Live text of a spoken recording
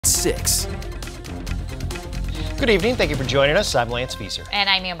6. Good evening. Thank you for joining us. I'm Lance Fieser. And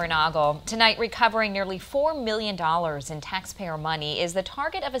I'm Amber Noggle. Tonight, recovering nearly $4 million in taxpayer money is the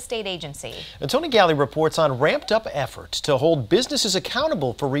target of a state agency. And Tony Galley reports on ramped up efforts to hold businesses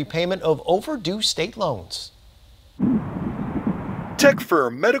accountable for repayment of overdue state loans. Tech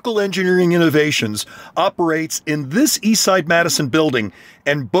firm Medical Engineering Innovations operates in this Eastside Madison building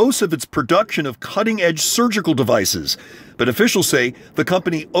and boasts of its production of cutting-edge surgical devices. But officials say the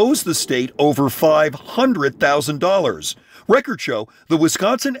company owes the state over $500,000. Records show the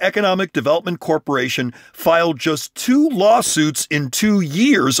Wisconsin Economic Development Corporation filed just 2 lawsuits in 2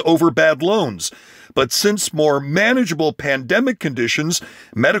 years over bad loans. But since more manageable pandemic conditions,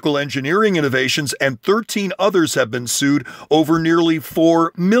 Medical Engineering Innovations and 13 others have been sued over nearly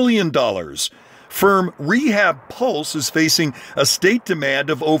 $4 million. Firm Rehab Pulse is facing a state demand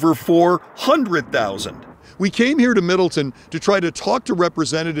of over $400,000. We came here to Middleton to try to talk to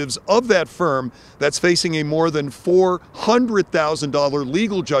representatives of that firm that's facing a more than $400,000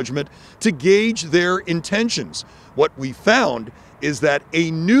 legal judgment to gauge their intentions. What we found is that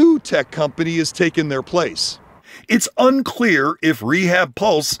a new tech company has taken their place. It's unclear if Rehab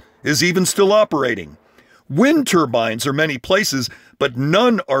Pulse is even still operating. Wind turbines are many places, but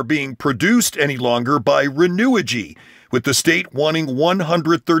none are being produced any longer by Renewigy, with the state wanting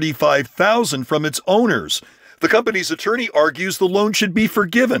 $135,000 from its owners. The company's attorney argues the loan should be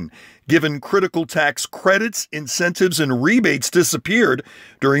forgiven, given critical tax credits, incentives, and rebates disappeared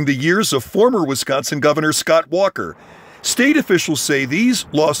during the years of former Wisconsin Governor Scott Walker. State officials say these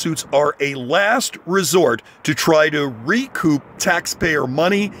lawsuits are a last resort to try to recoup taxpayer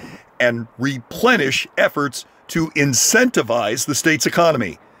money and replenish efforts to incentivize the state's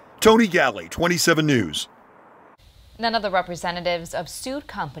economy. Tony Galley, 27 News. None of the representatives of sued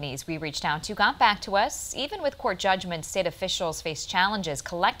companies we reached out to got back to us. Even with court judgments, state officials face challenges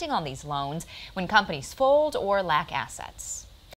collecting on these loans when companies fold or lack assets.